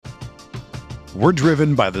We're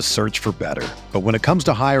driven by the search for better. But when it comes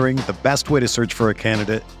to hiring, the best way to search for a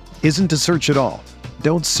candidate isn't to search at all.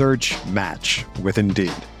 Don't search, match with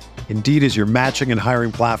Indeed. Indeed is your matching and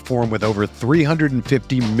hiring platform with over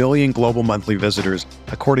 350 million global monthly visitors,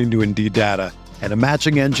 according to Indeed data, and a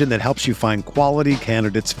matching engine that helps you find quality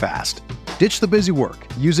candidates fast. Ditch the busy work.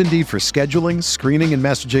 Use Indeed for scheduling, screening, and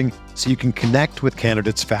messaging so you can connect with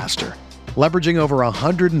candidates faster. Leveraging over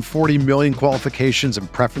 140 million qualifications and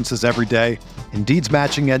preferences every day, Indeed's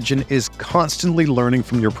matching engine is constantly learning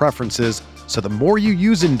from your preferences, so the more you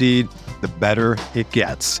use Indeed, the better it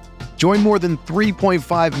gets. Join more than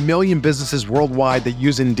 3.5 million businesses worldwide that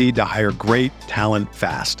use Indeed to hire great talent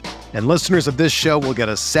fast. And listeners of this show will get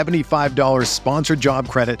a $75 sponsored job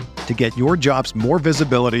credit to get your jobs more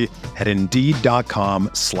visibility at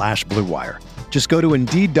Indeed.com/Blue Wire. Just go to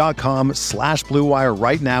Indeed.com/Blue Wire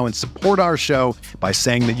right now and support our show by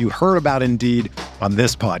saying that you heard about Indeed on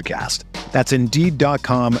this podcast. That's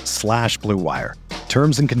Indeed.com/Blue Wire.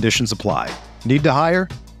 Terms and conditions apply. Need to hire?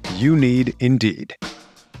 You need Indeed.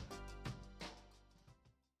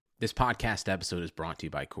 This podcast episode is brought to you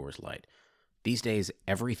by Coors Light. These days,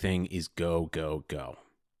 everything is go, go, go.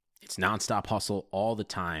 It's nonstop hustle all the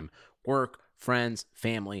time. Work, friends,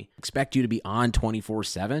 family. Expect you to be on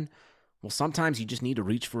 24/7? Well, sometimes you just need to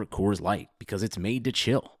reach for a Coors Light because it's made to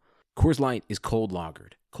chill. Coors Light is cold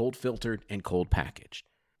lagered, cold filtered, and cold packaged.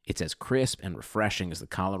 It's as crisp and refreshing as the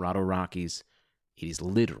Colorado Rockies. It is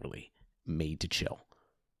literally made to chill.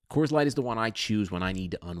 Coors Light is the one I choose when I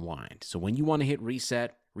need to unwind. So when you want to hit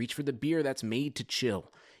reset, reach for the beer that's made to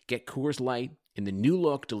chill. Get Coors Light in the new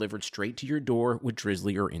look delivered straight to your door with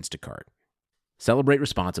Drizzly or Instacart. Celebrate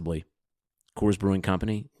responsibly. Coors Brewing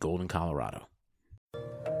Company, Golden, Colorado.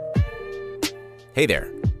 Hey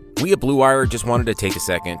there. We at Blue Wire just wanted to take a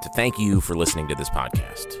second to thank you for listening to this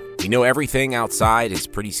podcast. We know everything outside is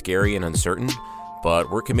pretty scary and uncertain,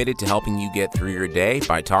 but we're committed to helping you get through your day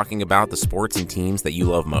by talking about the sports and teams that you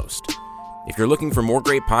love most. If you're looking for more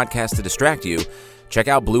great podcasts to distract you, check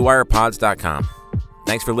out BlueWirePods.com.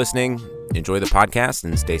 Thanks for listening. Enjoy the podcast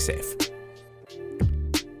and stay safe.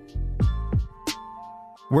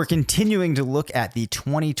 We're continuing to look at the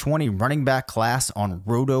 2020 running back class on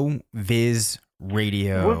RotoViz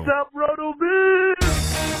Radio. What's up, RotoViz?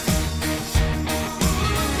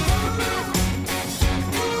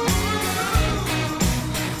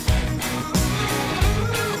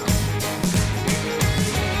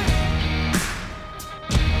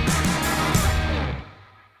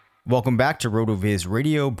 Welcome back to RotoViz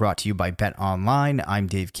Radio, brought to you by Bet Online. I'm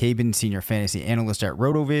Dave Cabin, Senior Fantasy Analyst at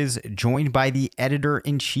RotoViz, joined by the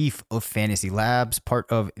Editor-in-Chief of Fantasy Labs, part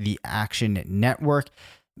of the Action Network,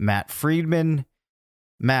 Matt Friedman.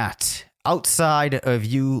 Matt, outside of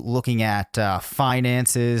you looking at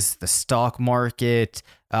finances, the stock market,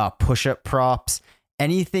 push-up props,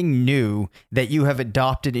 anything new that you have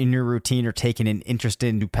adopted in your routine or taken an interest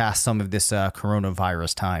in to pass some of this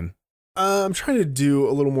coronavirus time? I'm trying to do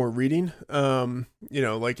a little more reading.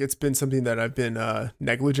 It's been something that I've been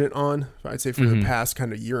negligent on, I'd say, for the past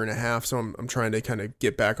kind of year and a half. So I'm trying to kind of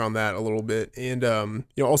get back on that a little bit. And,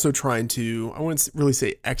 also trying to, I wouldn't really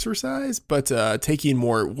say exercise, but taking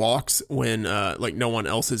more walks when no one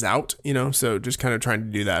else is out, so just kind of trying to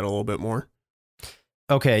do that a little bit more.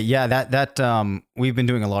 Okay. Yeah. That we've been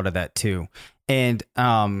doing a lot of that too. And,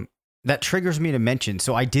 that triggers me to mention.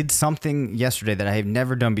 So I did something yesterday that I have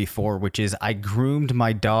never done before, which is I groomed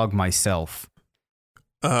my dog myself.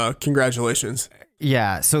 Congratulations.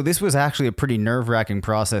 Yeah. So this was actually a pretty nerve-wracking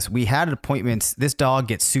process. We had appointments. This dog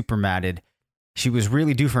gets super matted. She was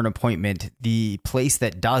really due for an appointment. The place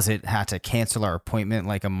that does it had to cancel our appointment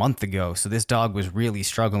like a month ago. So this dog was really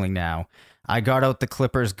struggling now. I got out the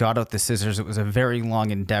clippers, got out the scissors. It was a very long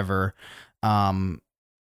endeavor.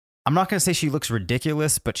 I'm not going to say she looks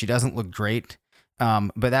ridiculous, but she doesn't look great.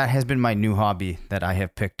 But that has been my new hobby that I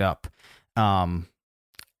have picked up. I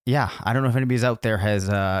don't know if anybody's out there has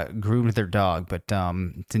groomed their dog, but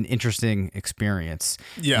it's an interesting experience.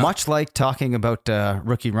 Yeah. Much like talking about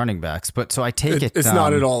rookie running backs. But so I take it. It's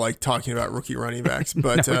not at all like talking about rookie running backs,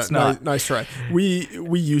 but no, it's not. Nice try. We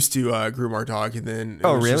used to groom our dog, and then it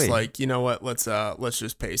was just like, you know what? Let's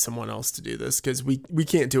just pay someone else to do this because we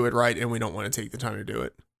can't do it right, and we don't want to take the time to do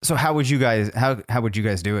it. So how would you guys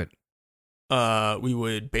do it? We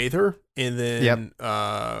would bathe her, and then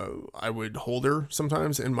I would hold her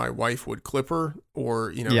sometimes, and my wife would clip her,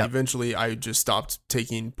 or eventually I just stopped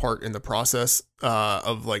taking part in the process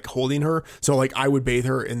of like holding her. So like I would bathe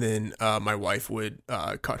her, and then my wife would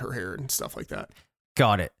cut her hair and stuff like that.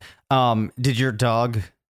 Got it. Did your dog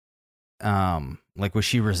was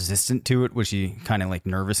she resistant to it? Was she kind of like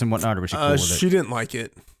nervous and whatnot, or was she cool with it? She didn't like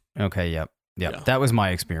it. Okay, yep. Yeah, that was my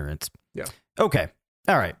experience. Yeah. Okay.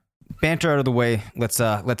 All right. Banter out of the way. Let's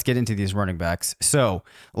get into these running backs. So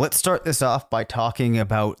let's start this off by talking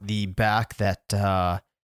about the back that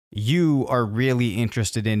you are really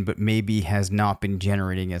interested in, but maybe has not been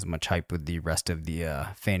generating as much hype with the rest of the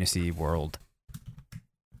fantasy world.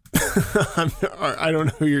 I don't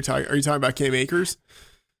know who you're talking. Are you talking about Cam Akers?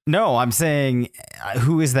 No, I'm saying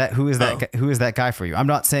who is that guy for you? I'm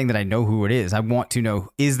not saying that I know who it is. I want to know,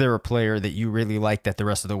 is there a player that you really like that the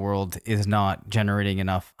rest of the world is not generating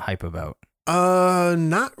enough hype about? I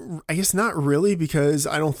guess not really, because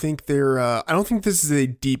I don't think I don't think this is a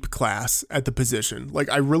deep class at the position. Like,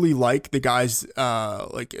 I really like the guys,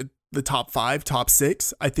 like the top 5, top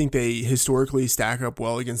 6. I think they historically stack up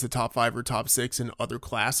well against the top 5 or top 6 in other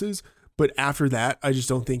classes. But after that, I just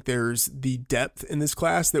don't think there's the depth in this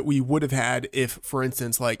class that we would have had if, for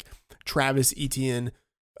instance, like Travis Etienne,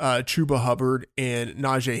 Chuba Hubbard, and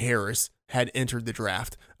Najee Harris had entered the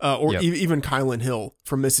draft, or even Kylan Hill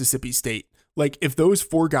from Mississippi State. Like, if those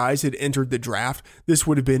 4 guys had entered the draft, this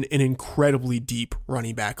would have been an incredibly deep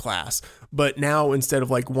running back class. But now, instead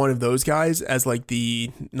of like one of those guys as like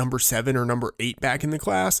the number 7 or number 8 back in the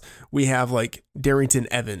class, we have like Darrington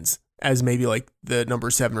Evans as maybe like the number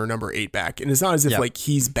 7 or number 8 back. And it's not as if like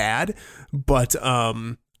he's bad, but I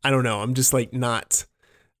don't know. I'm just like I'm not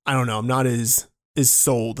as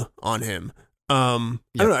sold on him. I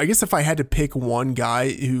don't know. I guess if I had to pick one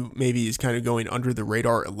guy who maybe is kind of going under the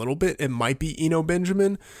radar a little bit, it might be Eno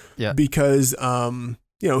Benjamin. Yeah. Because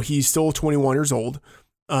he's still 21 years old.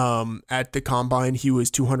 At the combine, he was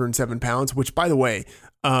 207 pounds, which, by the way,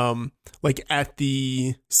 like at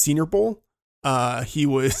the Senior Bowl, he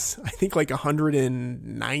was, I think, like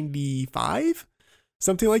 195,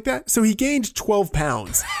 something like that. So he gained 12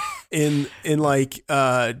 pounds in like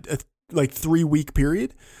 3-week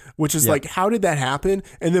period, which is like, how did that happen?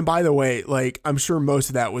 And then, by the way, like, I'm sure most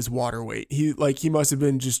of that was water weight. He must have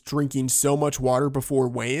been just drinking so much water before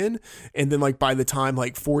weigh-in. And then, like, by the time,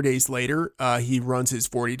 like 4 days later, he runs his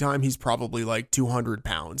 40 time, he's probably like 200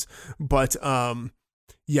 pounds. But,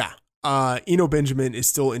 Eno Benjamin is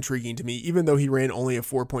still intriguing to me, even though he ran only a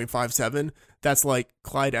 4.57. That's like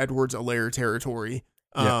Clyde Edwards-Helaire territory.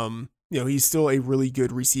 He's still a really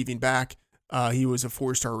good receiving back. He was a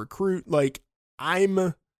 4-star recruit. Like,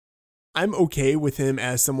 I'm okay with him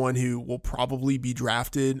as someone who will probably be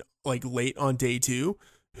drafted like late on day 2,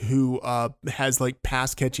 who has like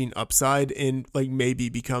pass catching upside and like maybe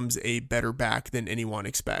becomes a better back than anyone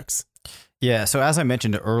expects. Yeah, so as I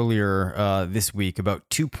mentioned earlier this week, about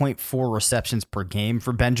 2.4 receptions per game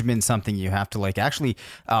for Benjamin, something you have to like, actually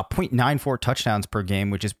 0.94 touchdowns per game,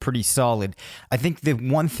 which is pretty solid. I think the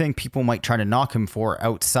one thing people might try to knock him for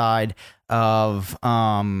outside of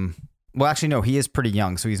well, actually, no, he is pretty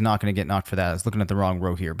young, so he's not going to get knocked for that. I was looking at the wrong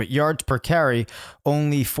row here. But yards per carry,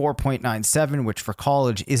 only 4.97, which for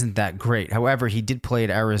college isn't that great. However, he did play at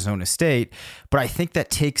Arizona State. But I think that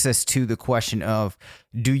takes us to the question of,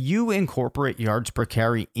 do you incorporate yards per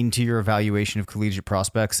carry into your evaluation of collegiate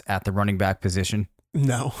prospects at the running back position?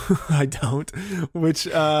 No, I don't, which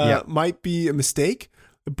might be a mistake,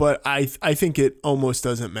 but I think it almost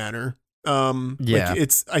doesn't matter. I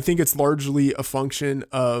think it's largely a function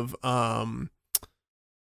of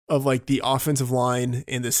like the offensive line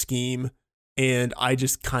and the scheme, and I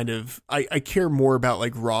just kind of I care more about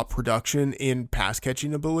like raw production and pass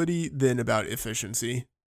catching ability than about efficiency.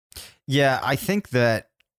 Yeah, I think that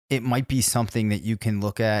it might be something that you can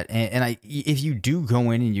look at, and if you do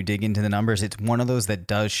go in and you dig into the numbers, it's one of those that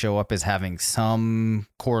does show up as having some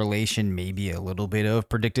correlation, maybe a little bit of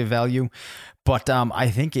predictive value. But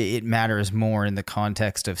I think it matters more in the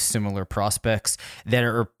context of similar prospects that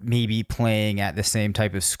are maybe playing at the same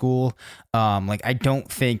type of school. Like, I don't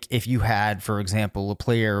think if you had, for example, a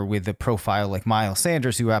player with a profile like Miles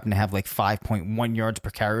Sanders who happened to have like 5.1 yards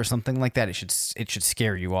per carry or something like that, it should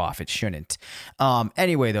scare you off. It shouldn't.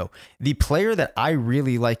 Anyway, though, the player that I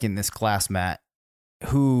really like in this class, Matt,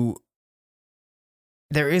 who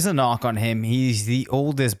there is a knock on him. He's the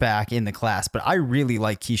oldest back in the class, but I really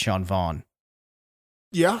like Keyshawn Vaughn.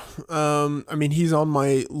 Yeah. I mean, he's on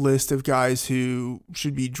my list of guys who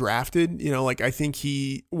should be drafted. Like, I think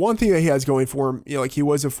one thing that he has going for him, like, he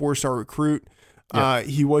was a 4-star recruit. Yep.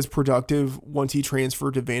 He was productive once he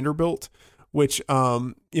transferred to Vanderbilt, which,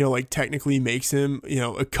 like, technically makes him,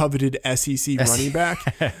 a coveted SEC running back.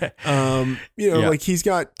 Like, he's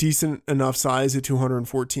got decent enough size at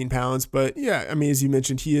 214 pounds, but yeah, I mean, as you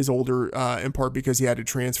mentioned, he is older, in part because he had to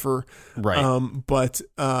transfer. Right. But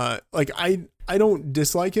like, I don't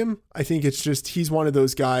dislike him. I think it's just, he's one of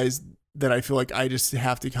those guys that I feel like I just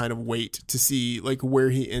have to kind of wait to see like where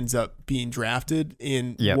he ends up being drafted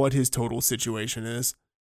and what his total situation is.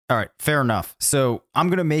 All right, fair enough. So I'm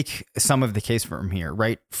going to make some of the case for him here,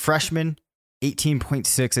 right? Freshman,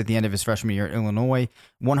 18.6 at the end of his freshman year at Illinois,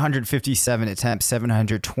 157 attempts,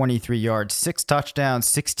 723 yards, 6 touchdowns,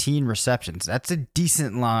 16 receptions. That's a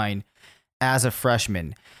decent line as a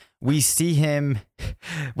freshman. We see him.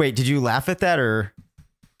 Wait, did you laugh at that or?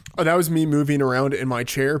 Oh, that was me moving around in my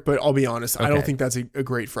chair, but I'll be honest, I don't think that's a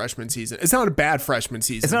great freshman season. It's not a bad freshman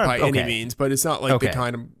season by any means, but it's not like the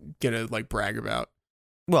kind I'm going to like brag about.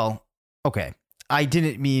 Well, okay. I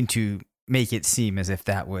didn't mean to make it seem as if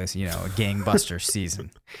that was, a gangbuster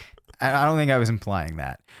season. I don't think I was implying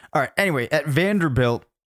that. All right. Anyway, at Vanderbilt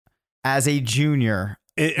as a junior,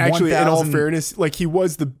 actually, in all fairness, like he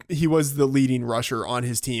was the leading rusher on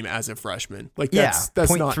his team as a freshman. Like that's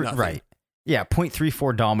not nothing. Right. Yeah,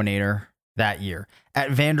 0.34 dominator that year. At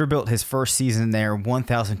Vanderbilt, his first season there,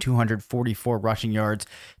 1,244 rushing yards,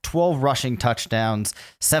 12 rushing touchdowns,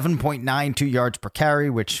 7.92 yards per carry,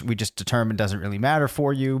 which we just determined doesn't really matter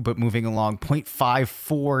for you, but moving along,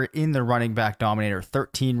 0.54 in the running back dominator,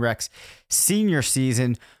 13 recs. Senior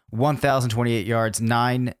season, 1,028 yards,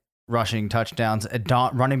 9 rushing touchdowns, a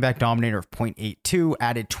running back dominator of 0.82,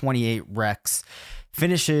 added 28 recs.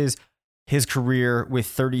 Finishes his career with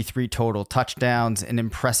 33 total touchdowns, an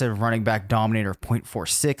impressive running back dominator of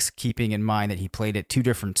 0.46, keeping in mind that he played at 2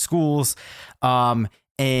 different schools,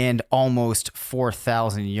 and almost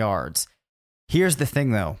 4,000 yards. Here's the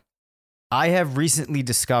thing, though. I have recently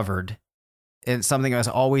discovered, and something I was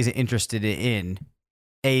always interested in,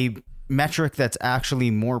 a metric that's actually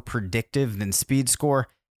more predictive than speed score.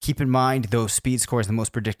 Keep in mind, though, speed score is the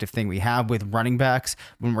most predictive thing we have with running backs.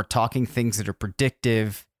 When we're talking things that are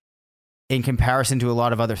predictive, in comparison to a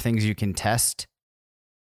lot of other things you can test,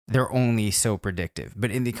 they're only so predictive. But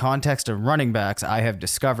in the context of running backs, I have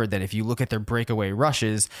discovered that if you look at their breakaway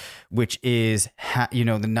rushes, which is,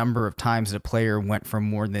 the number of times that a player went for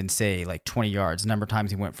more than, say, like 20 yards, the number of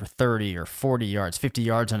times he went for 30 or 40 yards, 50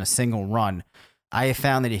 yards on a single run, I have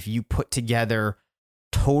found that if you put together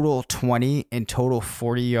total 20 and total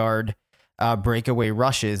 40-yard breakaway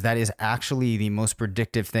rushes, that is actually the most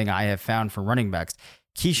predictive thing I have found for running backs.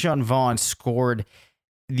 Keyshawn Vaughn scored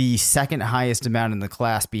the second highest amount in the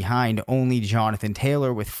class behind only Jonathan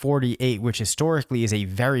Taylor with 48, which historically is a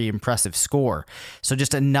very impressive score. So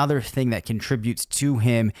just another thing that contributes to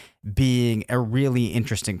him being a really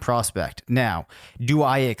interesting prospect. Now, do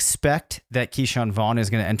I expect that Keyshawn Vaughn is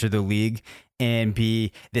going to enter the league and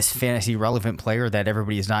be this fantasy relevant player that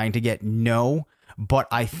everybody is dying to get? No, but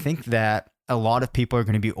I think that a lot of people are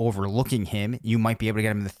going to be overlooking him. You might be able to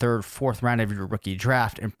get him in the 3rd, 4th round of your rookie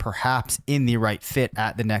draft, and perhaps in the right fit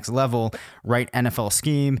at the next level, right NFL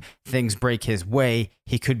scheme, things break his way.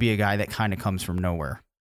 He could be a guy that kind of comes from nowhere.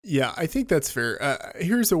 Yeah, I think that's fair.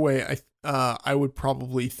 Here's a way I would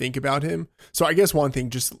probably think about him. So I guess one thing,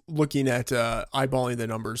 just looking at eyeballing the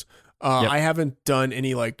numbers, I haven't done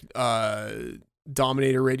any like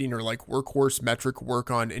dominator rating or like workhorse metric work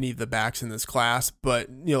on any of the backs in this class, but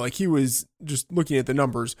like he was, just looking at the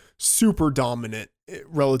numbers, super dominant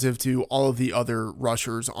relative to all of the other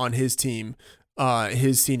rushers on his team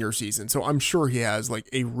his senior season. So I'm sure he has like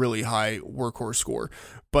a really high workhorse score,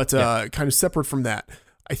 but kind of separate from that,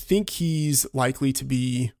 I think he's likely to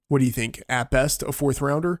be, what do you think, at best a 4th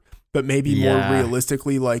rounder, but maybe more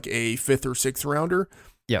realistically like a 5th or 6th rounder.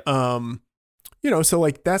 Yep. So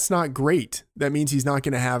like that's not great. That means he's not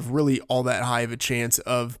going to have really all that high of a chance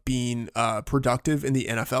of being productive in the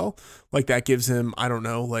NFL. Like that gives him, I don't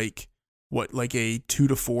know, like a 2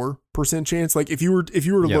 to 4% chance. Like if you were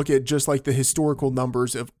to look at just like the historical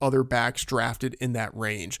numbers of other backs drafted in that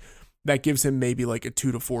range, that gives him maybe like a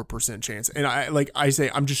 2 to 4% chance. And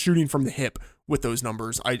I'm just shooting from the hip with those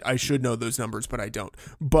numbers. I should know those numbers, but I don't.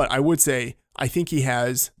 But I would say I think he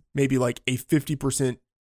has maybe like a 50%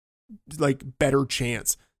 like better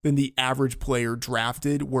chance than the average player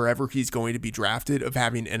drafted wherever he's going to be drafted of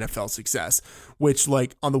having NFL success, which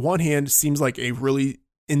like on the one hand seems like a really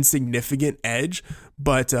insignificant edge,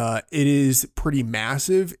 but it is pretty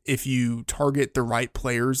massive if you target the right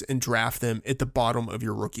players and draft them at the bottom of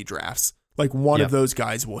your rookie drafts. Like one of those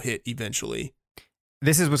guys will hit eventually.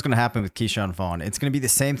 This is what's going to happen with Keyshawn Vaughn. It's going to be the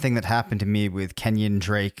same thing that happened to me with Kenyon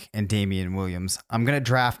Drake and Damian Williams. I'm going to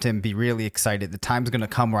draft him, be really excited. The time's going to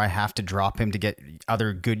come where I have to drop him to get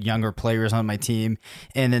other good younger players on my team.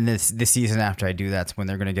 And then this season after I do, that's when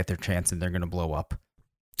they're going to get their chance and they're going to blow up.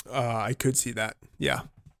 I could see that. Yeah.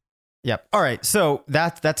 Yep. All right. So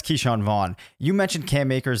that's Keyshawn Vaughn. You mentioned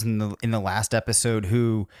Cam Akers in the last episode,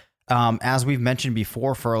 who as we've mentioned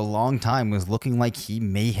before, for a long time was looking like he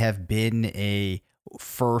may have been a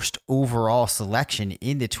first overall selection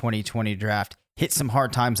in the 2020 draft. Hit some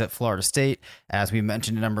hard times at Florida State, as we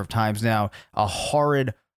mentioned a number of times now. A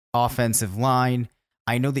horrid offensive line.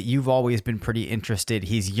 I know that you've always been pretty interested.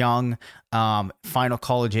 He's young, final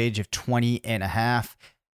college age of 20 and a half,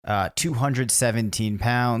 217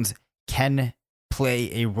 pounds, can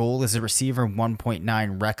play a role as a receiver,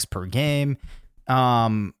 1.9 recs per game.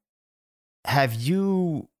 Have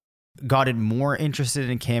you gotten more interested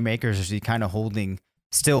in Cam Akers, or is he kind of holding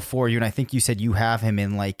still for you? And I think you said you have him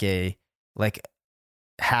in like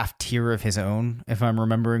half tier of his own, if I'm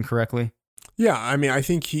remembering correctly. Yeah, I mean, I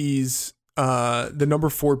think he's the number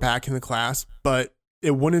 4 back in the class, but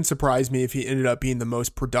it wouldn't surprise me if he ended up being the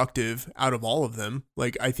most productive out of all of them.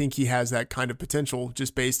 Like, I think he has that kind of potential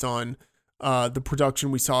just based on the production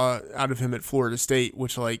we saw out of him at Florida State,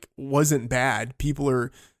 which like wasn't bad. People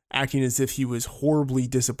are acting as if he was horribly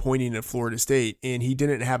disappointing at Florida State, and he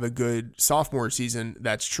didn't have a good sophomore season.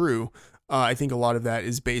 That's true. I think a lot of that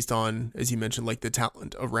is based on, as you mentioned, like the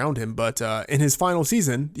talent around him. But in his final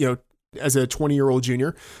season, as a 20-year-old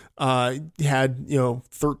junior, he had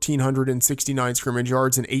 1,369 scrimmage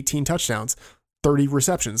yards and 18 touchdowns, 30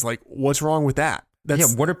 receptions. Like, what's wrong with that?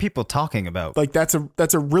 What are people talking about? Like, that's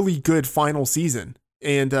a really good final season.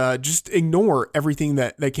 And just ignore everything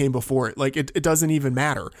that came before it. Like, it doesn't even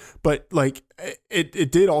matter. But like, it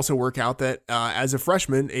did also work out that as a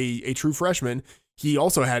freshman, a true freshman, he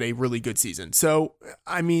also had a really good season. So,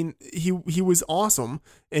 I mean, he was awesome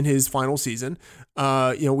in his final season.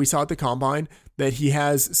 We saw at the combine that he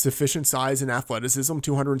has sufficient size and athleticism,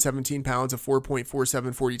 217 pounds, a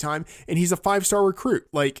 4.47 40 time, and he's a 5-star recruit.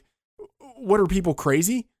 Like, what are people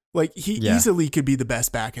crazy? Like, he easily could be the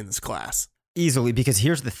best back in this class. Easily, because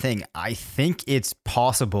here's the thing. I think it's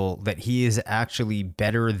possible that he is actually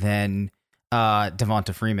better than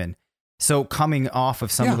Devonta Freeman. So coming off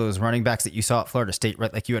of some of those running backs that you saw at Florida State,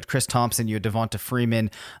 right? Like you had Chris Thompson, you had Devonta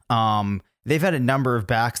Freeman. They've had a number of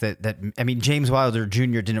backs that I mean, James Wilder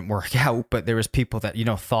Jr. didn't work out, but there was people that,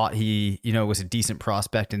 thought he, was a decent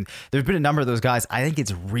prospect. And there's been a number of those guys. I think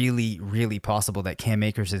it's really, really possible that Cam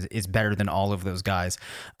Akers is better than all of those guys.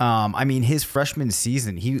 I mean, his freshman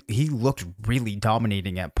season, he looked really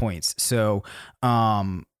dominating at points. So,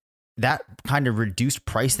 that kind of reduced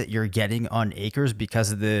price that you're getting on Akers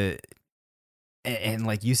because of and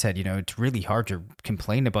like you said, it's really hard to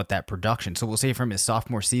complain about that production. So we'll say from his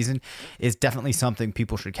sophomore season is definitely something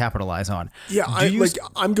people should capitalize on. Yeah,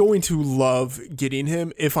 I'm going to love getting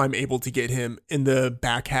him if I'm able to get him in the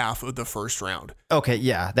back half of the first round. Okay,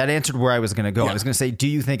 yeah, that answered where I was going to go. Yeah. I was going to say, do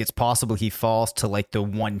you think it's possible he falls to like the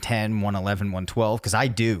 110, 111, 112? Because I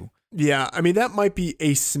do. Yeah, I mean, that might be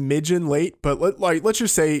a smidgen late, but let's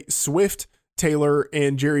just say Swift, Taylor,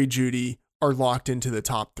 and Jerry Jeudy are locked into the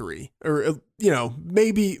top 3, or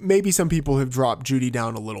maybe some people have dropped Jeudy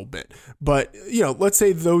down a little bit, but let's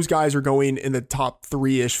say those guys are going in the top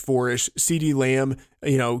 3-ish, 4-ish. CeeDee Lamb,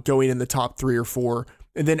 going in the top 3 or 4,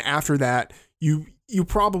 and then after that, you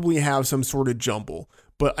probably have some sort of jumble.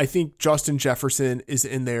 But I think Justin Jefferson is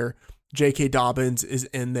in there, J.K. Dobbins is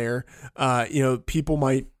in there. People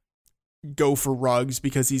might go for Ruggs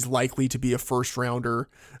because he's likely to be a first rounder.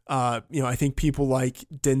 I think people like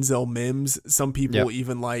Denzel Mims. Some people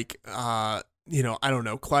even like, I don't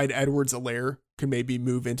know, Clyde Edwards-Helaire could maybe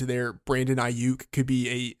move into there. Brandon Ayuk could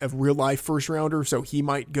be a real life first rounder, so he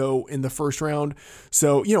might go in the first round.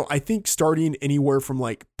 So, I think starting anywhere from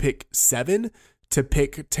like pick 7 to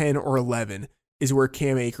pick 10 or 11 is where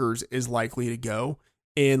Cam Akers is likely to go.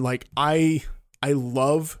 And like, I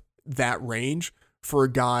love that range for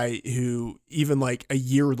a guy who even like a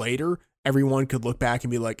year later, everyone could look back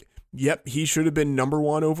and be like, yep, he should have been number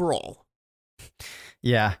 1 overall.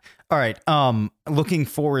 Yeah. All right. Looking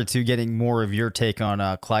forward to getting more of your take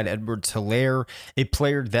on Clyde Edwards-Helaire, a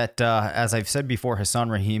player that, as I've said before, Hassan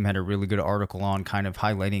Rahim had a really good article on, kind of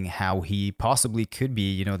highlighting how he possibly could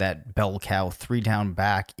be, that bell cow 3-down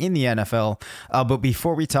back in the NFL. But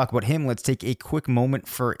before we talk about him, let's take a quick moment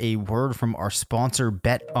for a word from our sponsor,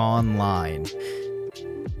 Bet Online.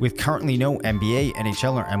 With currently no NBA,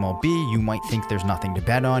 NHL, or MLB, you might think there's nothing to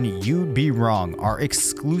bet on. You'd be wrong. Our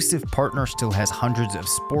exclusive partner still has hundreds of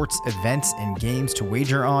sports, events, and games to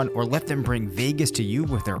wager on, or let them bring Vegas to you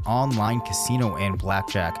with their online casino and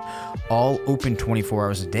blackjack. All open 24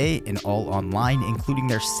 hours a day and all online, including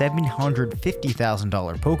their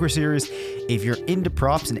 $750,000 poker series. If you're into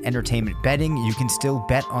props and entertainment betting, you can still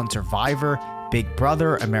bet on Survivor, Big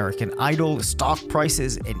Brother, American Idol, stock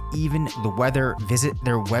prices, and even the weather. Visit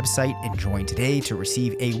their website and join today to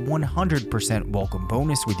receive a 100% welcome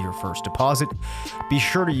bonus with your first deposit. Be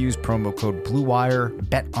sure to use promo code BlueWire.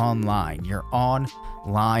 Bet Online, your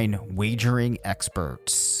online wagering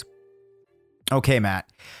experts. Okay, Matt.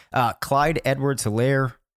 Clyde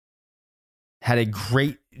Edwards-Helaire had a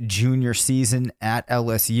great junior season at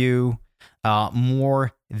LSU.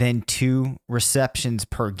 More than 2 receptions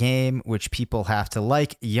per game, which people have to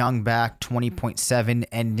like. Young back, 20.7,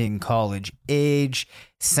 ending college age.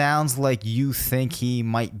 Sounds like you think he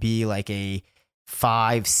might be like a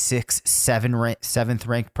 5, 6, 7th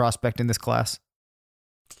ranked prospect in this class.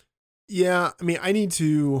 Yeah, I mean, I need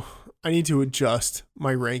to adjust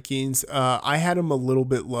my rankings. I had him a little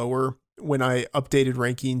bit lower when I updated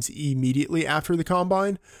rankings immediately after the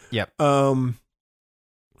combine. Yep.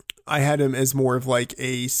 I had him as more of like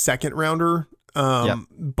a second rounder. Yep.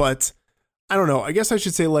 But I don't know. I guess I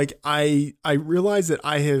should say like I realize that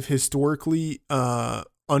I have historically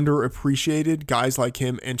underappreciated guys like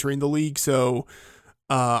him entering the league. So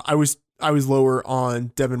I was lower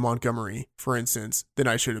on Devin Montgomery, for instance, than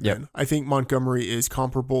I should have been. I think Montgomery is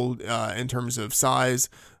comparable in terms of size,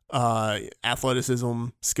 athleticism,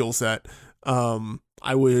 skill set.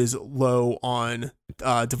 I was low on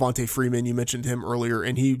Devontae Freeman. You mentioned him earlier,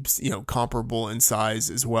 and he's comparable in size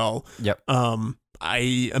as well. Yep.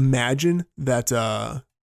 I imagine that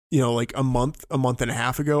like a month and a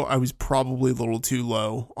half ago, I was probably a little too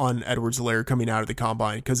low on Edwards-Helaire coming out of the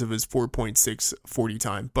combine because of his 4.6 40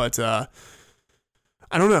 time. But I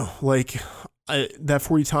don't know, like that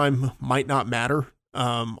 40 time might not matter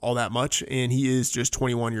all that much, and he is just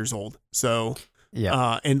 21 years old. So.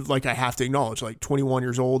 Yeah. And like I have to acknowledge, like 21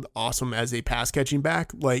 years old, awesome as a pass catching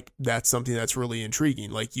back. Like that's something that's really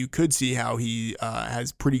intriguing. Like you could see how he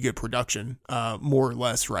has pretty good production, more or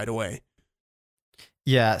less right away.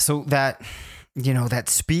 Yeah. So that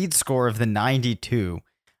speed score of the 92,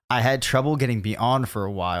 I had trouble getting beyond for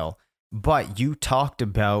a while, but you talked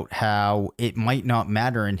about how it might not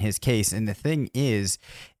matter in his case. And the thing is,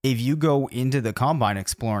 if you go into the Combine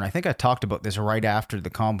Explorer, and I think I talked about this right after the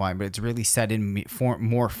Combine, but it's really set in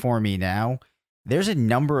more for me now. There's a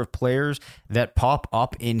number of players that pop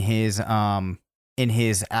up in his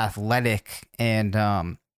athletic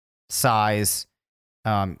and size,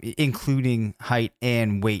 including height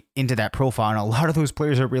and weight into that profile. And a lot of those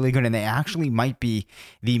players are really good, and they actually might be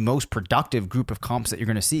the most productive group of comps that you're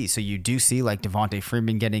going to see. So you do see like Devontae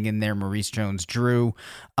Freeman getting in there, Maurice Jones-Drew,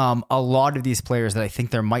 a lot of these players that I think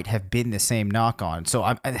there might have been the same knock on. So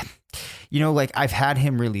I've had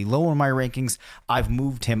him really low in my rankings. I've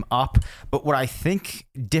moved him up, but what I think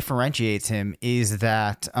differentiates him is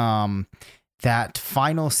that, that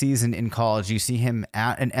final season in college, you see him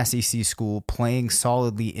at an SEC school playing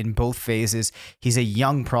solidly in both phases. He's a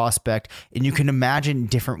young prospect, and you can imagine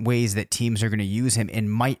different ways that teams are going to use him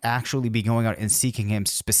and might actually be going out and seeking him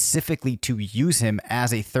specifically to use him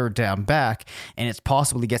as a third down back. And it's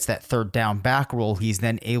possible he gets that third down back role. He's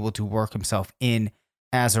then able to work himself in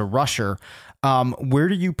as a rusher. Where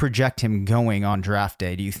do you project him going on draft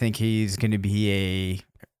day? Do you think he's going to be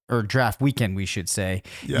or draft weekend, we should say?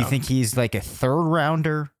 Yeah. You think he's like a third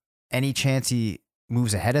rounder? Any chance he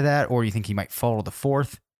moves ahead of that? Or do you think he might fall to the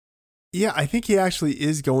 4th? Yeah, I think he actually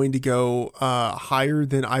is going to go higher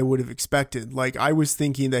than I would have expected. Like I was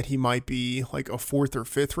thinking that he might be like a 4th or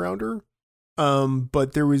 5th rounder.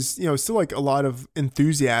 But there was, still like a lot of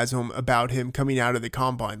enthusiasm about him coming out of the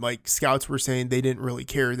combine. Like scouts were saying they didn't really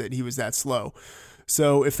care that he was that slow.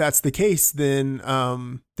 So if that's the case, then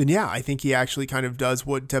yeah, I think he actually kind of does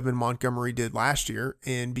what Devin Montgomery did last year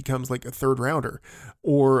and becomes like a third rounder,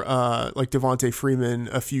 or like Devontae Freeman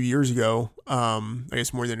a few years ago. I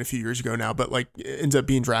guess more than a few years ago now, but like ends up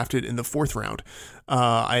being drafted in the 4th round.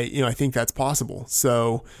 I think that's possible.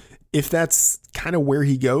 So if that's kind of where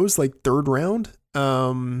he goes, like 3rd round,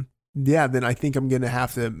 yeah, then I think I'm going to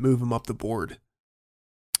have to move him up the board.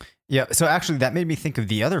 Yeah, so actually that made me think of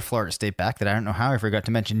the other Florida State back that I don't know how I forgot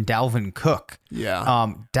to mention, Dalvin Cook.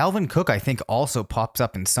 Yeah. Dalvin Cook, I think, also pops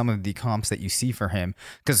up in some of the comps that you see for him,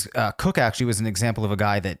 because Cook actually was an example of a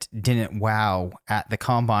guy that didn't wow at the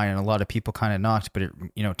combine, and a lot of people kind of knocked, but it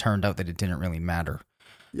turned out that it didn't really matter.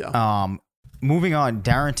 Yeah. Moving on,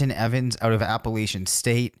 Darrington Evans out of Appalachian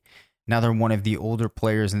State, another one of the older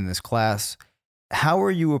players in this class. How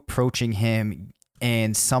are you approaching him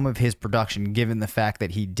and some of his production, given the fact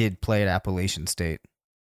that he did play at Appalachian State?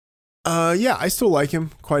 Yeah, I still like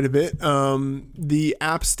him quite a bit. The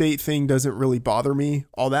App State thing doesn't really bother me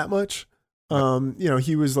all that much.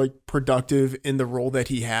 He was like productive in the role that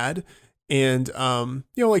he had. And,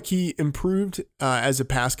 like he improved as a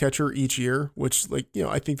pass catcher each year, which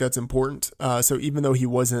I think that's important. So even though he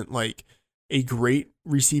wasn't like a great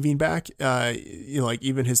receiving back, like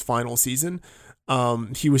even his final season,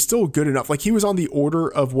 he was still good enough. Like he was on the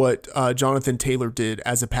order of what Jonathan Taylor did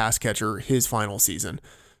as a pass catcher his final season.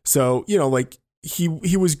 So, like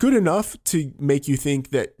he was good enough to make you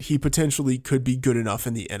think that he potentially could be good enough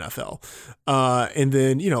in the NFL. And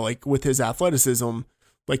then, like with his athleticism,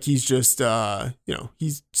 like he's just,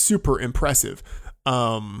 he's super impressive.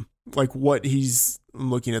 Like what I'm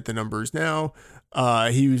looking at the numbers now.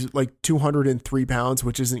 He was like 203 pounds,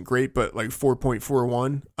 which isn't great, but like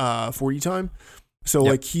 4.41 40 time. So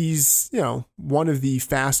like he's, one of the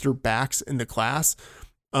faster backs in the class.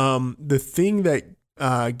 The thing that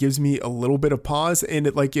gives me a little bit of pause, and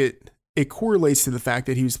it correlates to the fact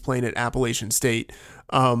that he was playing at Appalachian State.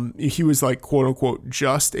 He was like quote unquote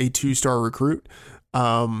just a 2-star recruit.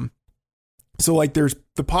 So like there's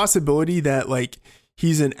the possibility that like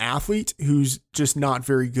he's an athlete who's just not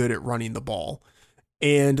very good at running the ball.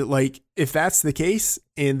 And like if that's the case,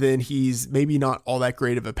 and then he's maybe not all that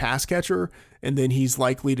great of a pass catcher, and then he's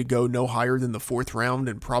likely to go no higher than the 4th round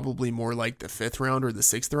and probably more like the 5th round or the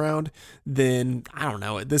 6th round, then I don't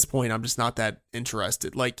know. At this point, I'm just not that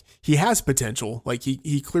interested. Like he has potential. Like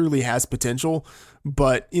he clearly has potential,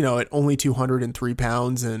 but at only 203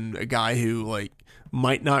 pounds and a guy who like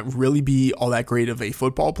might not really be all that great of a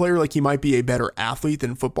football player. Like he might be a better athlete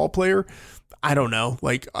than football player. I don't know.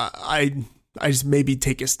 Like I just maybe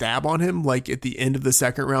take a stab on him like at the end of the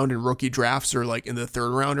 2nd round in rookie drafts or like in the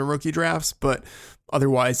 3rd round in rookie drafts. But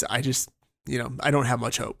otherwise, I just, I don't have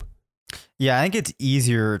much hope. Yeah, I think it's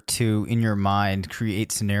easier to, in your mind,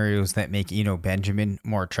 create scenarios that make Eno Benjamin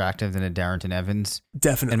more attractive than a Darrynton Evans.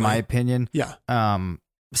 Definitely. In my opinion. Yeah.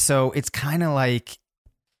 So it's kind of like,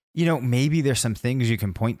 maybe there's some things you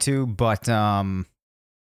can point to, but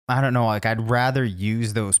I don't know. Like I'd rather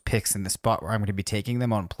use those picks in the spot where I'm going to be taking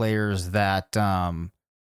them on players that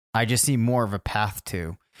I just see more of a path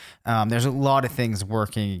to. There's a lot of things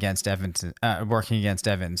working against Evans.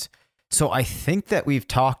 So I think that we've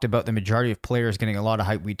talked about the majority of players getting a lot of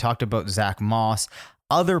hype. We talked about Zach Moss,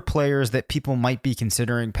 other players that people might be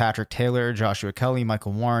considering: Patrick Taylor, Joshua Kelly,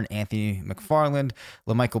 Michael Warren, Anthony McFarland,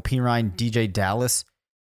 LaMichael Pirine, DJ Dallas.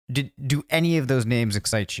 Do any of those names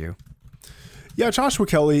excite you? Yeah, Joshua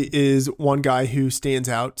Kelly is one guy who stands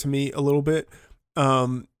out to me a little bit.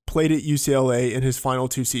 Played at UCLA in his final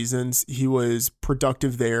 2 seasons. He was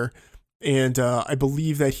productive there. And I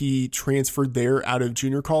believe that he transferred there out of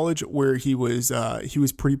junior college where he was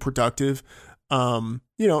pretty productive, and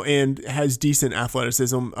has decent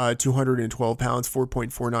athleticism, 212 pounds,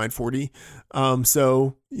 4.49 40.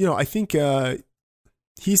 So, I think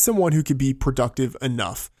he's someone who could be productive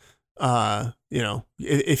enough,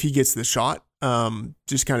 if he gets the shot.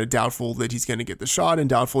 Just kind of doubtful that he's going to get the shot and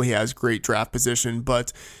doubtful he has great draft position,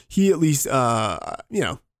 but he at least, I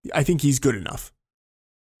think he's good enough.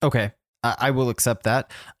 Okay. I will accept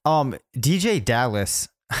that. DJ Dallas,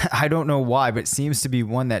 I don't know why, but seems to be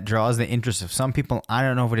one that draws the interest of some people. I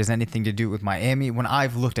don't know if it has anything to do with Miami. When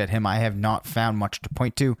I've looked at him, I have not found much to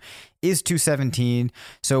point to. Is 217,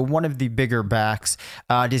 so one of the bigger backs.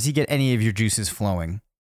 Does he get any of your juices flowing?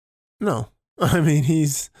 No. I mean,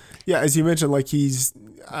 as you mentioned, like he's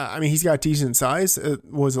got decent size.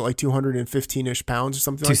 Was it like 215-ish pounds or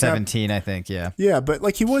something like that? 217, I think, yeah. Yeah, but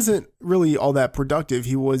like he wasn't really all that productive.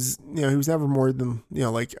 He was, he was never more than,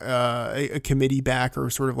 like a committee back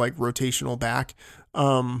or sort of like rotational back.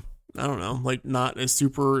 I don't know, like not a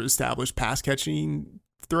super established pass catching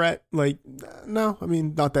threat. Like, no, I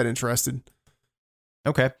mean, not that interested.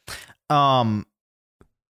 Okay.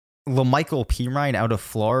 LaMichael Pirine out of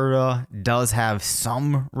Florida does have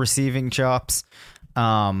some receiving chops.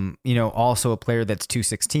 Also a player that's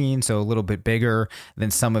 216, so a little bit bigger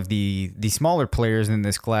than some of the smaller players in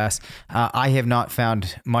this class. I have not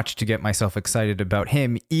found much to get myself excited about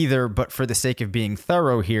him either, but for the sake of being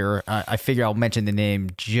thorough here, I figure I'll mention the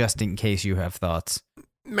name just in case you have thoughts.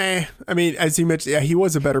 Meh. I mean, as you mentioned, yeah, he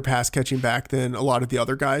was a better pass catching back than a lot of the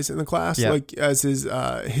other guys in the class. Yeah. Like as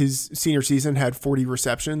his senior season had 40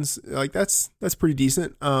 receptions. Like that's pretty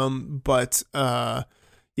decent. But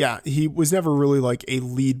he was never really like a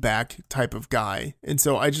lead back type of guy. And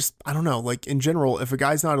so I don't know, like in general, if a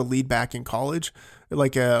guy's not a lead back in college,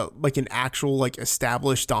 like an actual like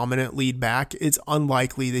established dominant lead back, it's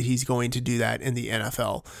unlikely that he's going to do that in the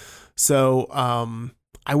NFL. So,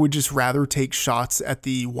 I would just rather take shots at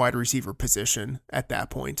the wide receiver position at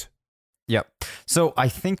that point. Yep. So I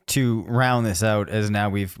think to round this out, as now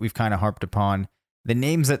we've kind of harped upon, The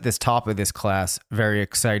names at this top of this class, very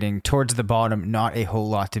exciting. Towards the bottom, not a whole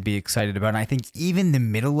lot to be excited about. And I think even the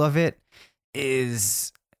middle of it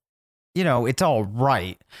is, it's all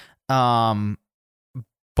right.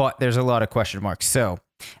 But there's a lot of question marks. So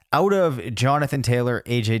out of Jonathan Taylor,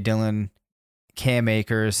 AJ Dillon, Cam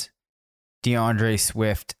Akers, DeAndre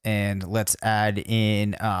Swift, and let's add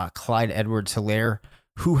in Clyde Edwards-Helaire,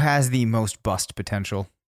 who has the most bust potential?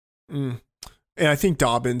 And I think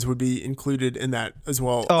Dobbins would be included in that as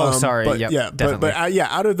well. Oh, sorry. But, yep, yeah, definitely. but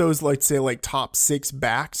out of those, let's say like top 6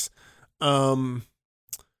 backs, the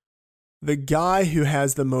guy who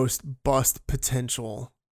has the most bust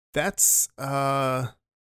potential, that's I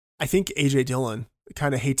think AJ Dillon.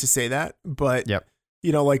 Kind of hate to say that, but yep.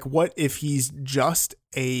 Like what if he's just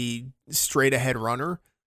a straight ahead runner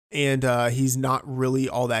and he's not really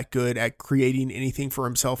all that good at creating anything for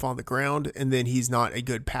himself on the ground, and then he's not a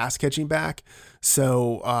good pass catching back.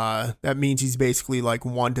 So that means he's basically like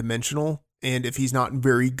one dimensional. And if he's not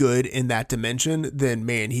very good in that dimension, then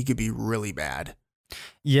man, he could be really bad.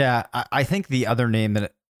 Yeah, I think the other name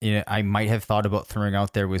that I might have thought about throwing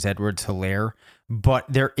out there was Edwards-Helaire, but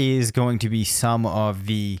there is going to be some of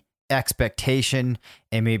the expectation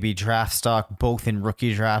and maybe draft stock, both in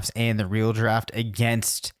rookie drafts and the real draft,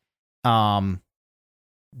 against the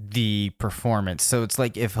performance. So it's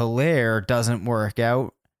like if Helaire doesn't work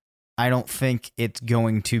out, I don't think it's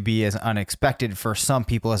going to be as unexpected for some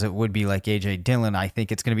people as it would be like AJ Dillon. I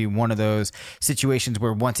think it's going to be one of those situations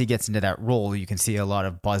where once he gets into that role, you can see a lot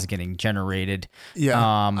of buzz getting generated. Yeah.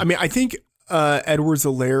 I think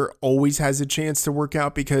Edwards-Helaire always has a chance to work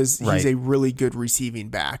out because he's a really good receiving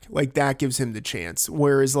back. Like that gives him the chance.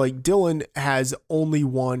 Whereas like Dillon has only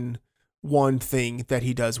one thing that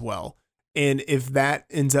he does well. And if that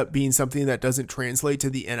ends up being something that doesn't translate to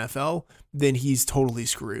the NFL, then he's totally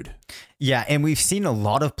screwed. Yeah, and we've seen a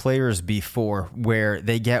lot of players before where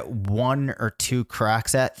they get 1 or 2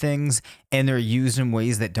 cracks at things and they're used in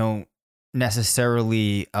ways that don't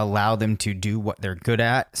necessarily allow them to do what they're good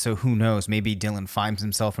at. So who knows? Maybe Dillon finds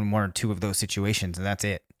himself in 1 or 2 of those situations and that's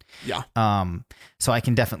it. Yeah. So I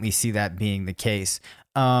can definitely see that being the case.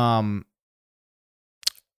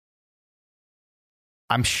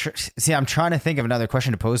 I'm sure. See, I'm trying to think of another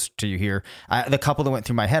question to pose to you here. The couple that went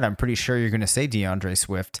through my head, I'm pretty sure you're going to say DeAndre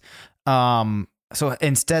Swift. So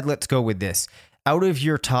instead, let's go with this. Out of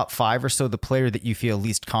your top 5 or so, the player that you feel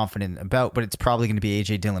least confident about, but it's probably going to be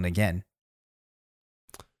AJ Dillon again.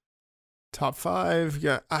 Top 5,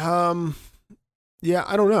 yeah. Yeah,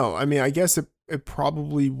 I don't know. I mean, I guess it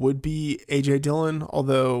probably would be AJ Dillon.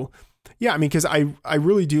 Although, yeah, I mean, because I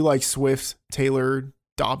really do like Swift, Taylor,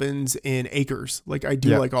 Dobbins, and Akers. Like I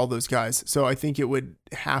do like all those guys. So I think it would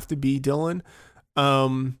have to be Dillon.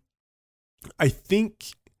 I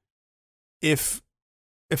think if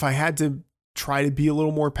I had to try to be a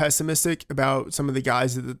little more pessimistic about some of the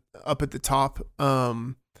guys up at the top,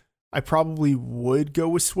 I probably would go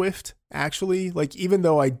with Swift, actually. Like, even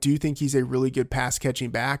though I do think he's a really good pass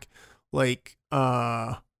catching back, like,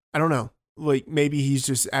 I don't know, like maybe he's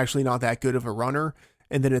just actually not that good of a runner.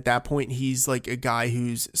 And then at that point, he's like a guy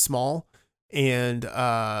who's small and,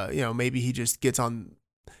 maybe he just gets on,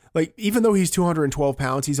 like, even though he's 212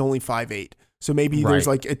 pounds, he's only 5'8". So maybe there's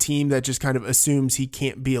like a team that just kind of assumes he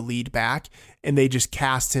can't be a lead back and they just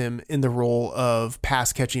cast him in the role of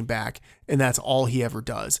pass catching back. And that's all he ever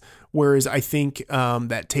does. Whereas I think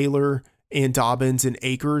that Taylor and Dobbins and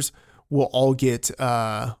Akers will all get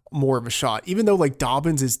more of a shot, even though like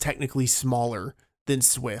Dobbins is technically smaller than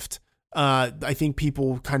Swift. I think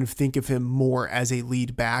people kind of think of him more as a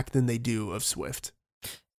lead back than they do of Swift.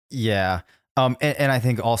 Yeah. And I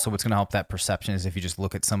think also what's going to help that perception is if you just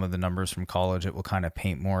look at some of the numbers from college, it will kind of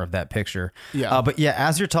paint more of that picture. Yeah. But yeah,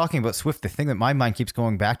 as you're talking about Swift, the thing that my mind keeps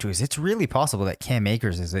going back to is it's really possible that Cam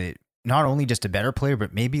Akers is not only just a better player,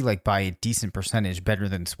 but maybe like by a decent percentage better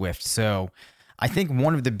than Swift. So I think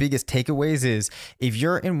one of the biggest takeaways is if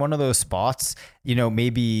you're in one of those spots,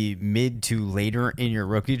 maybe mid to later in your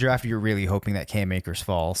rookie draft, you're really hoping that Cam Akers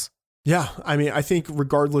falls. Yeah. I mean, I think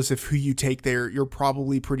regardless of who you take there, you're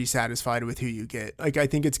probably pretty satisfied with who you get. Like, I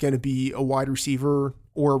think it's going to be a wide receiver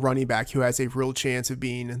or a running back who has a real chance of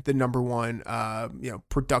being the number one,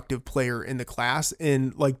 productive player in the class.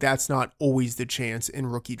 And like, that's not always the chance in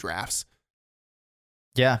rookie drafts.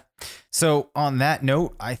 Yeah. So on that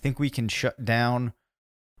note, I think we can shut down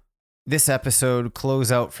this episode,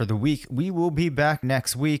 close out for the week. We will be back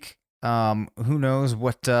next week. Who knows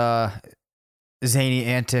what zany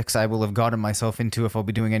antics I will have gotten myself into if I'll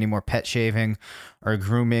be doing any more pet shaving or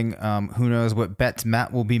grooming. Who knows what bets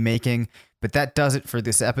Matt will be making. But that does it for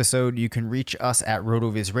this episode. You can reach us at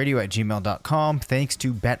rotovizradio@gmail.com. Thanks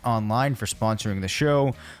to BetOnline for sponsoring the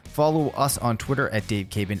show. Follow us on Twitter at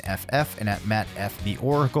DaveCabinFF and at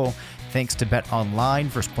MattFTheOracle. Thanks to BetOnline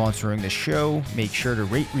for sponsoring the show. Make sure to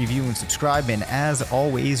rate, review, and subscribe. And as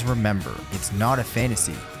always, remember, it's not a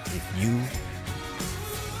fantasy if you...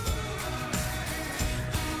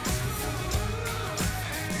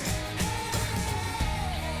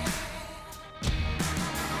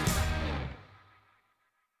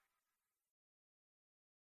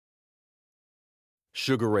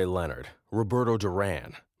 Sugar Ray Leonard, Roberto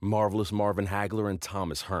Duran, Marvelous Marvin Hagler, and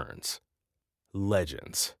Thomas Hearns.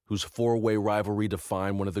 Legends, whose four-way rivalry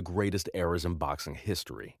defined one of the greatest eras in boxing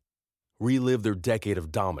history. Relive their decade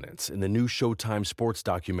of dominance in the new Showtime sports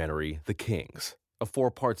documentary, The Kings, a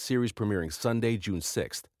 4-part series premiering Sunday, June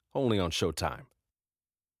 6th, only on Showtime.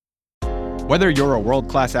 Whether you're a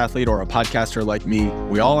world-class athlete or a podcaster like me,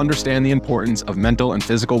 we all understand the importance of mental and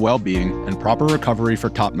physical well-being and proper recovery for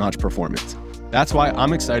top-notch performance. That's why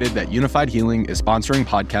I'm excited that Unified Healing is sponsoring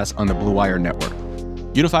podcasts on the Blue Wire Network.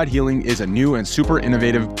 Unified Healing is a new and super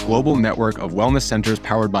innovative global network of wellness centers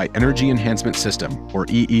powered by Energy Enhancement System, or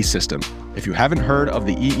EE System. If you haven't heard of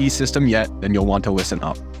the EE System yet, then you'll want to listen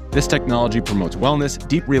up. This technology promotes wellness,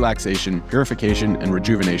 deep relaxation, purification, and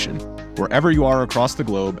rejuvenation. Wherever you are across the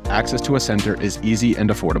globe, access to a center is easy and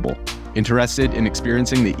affordable. Interested in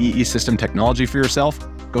experiencing the EE System technology for yourself?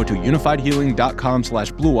 Go to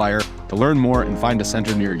unifiedhealing.com/bluewire to learn more and find a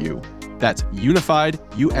center near you. That's unified,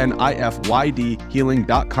 UNIFYD,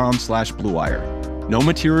 healing.com/bluewire. No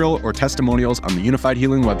material or testimonials on the Unified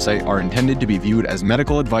Healing website are intended to be viewed as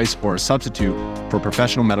medical advice or a substitute for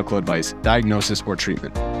professional medical advice, diagnosis, or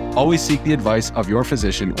treatment. Always seek the advice of your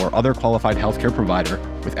physician or other qualified healthcare provider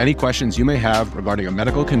with any questions you may have regarding a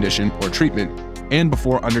medical condition or treatment and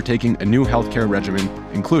before undertaking a new healthcare regimen,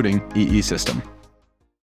 including EE System.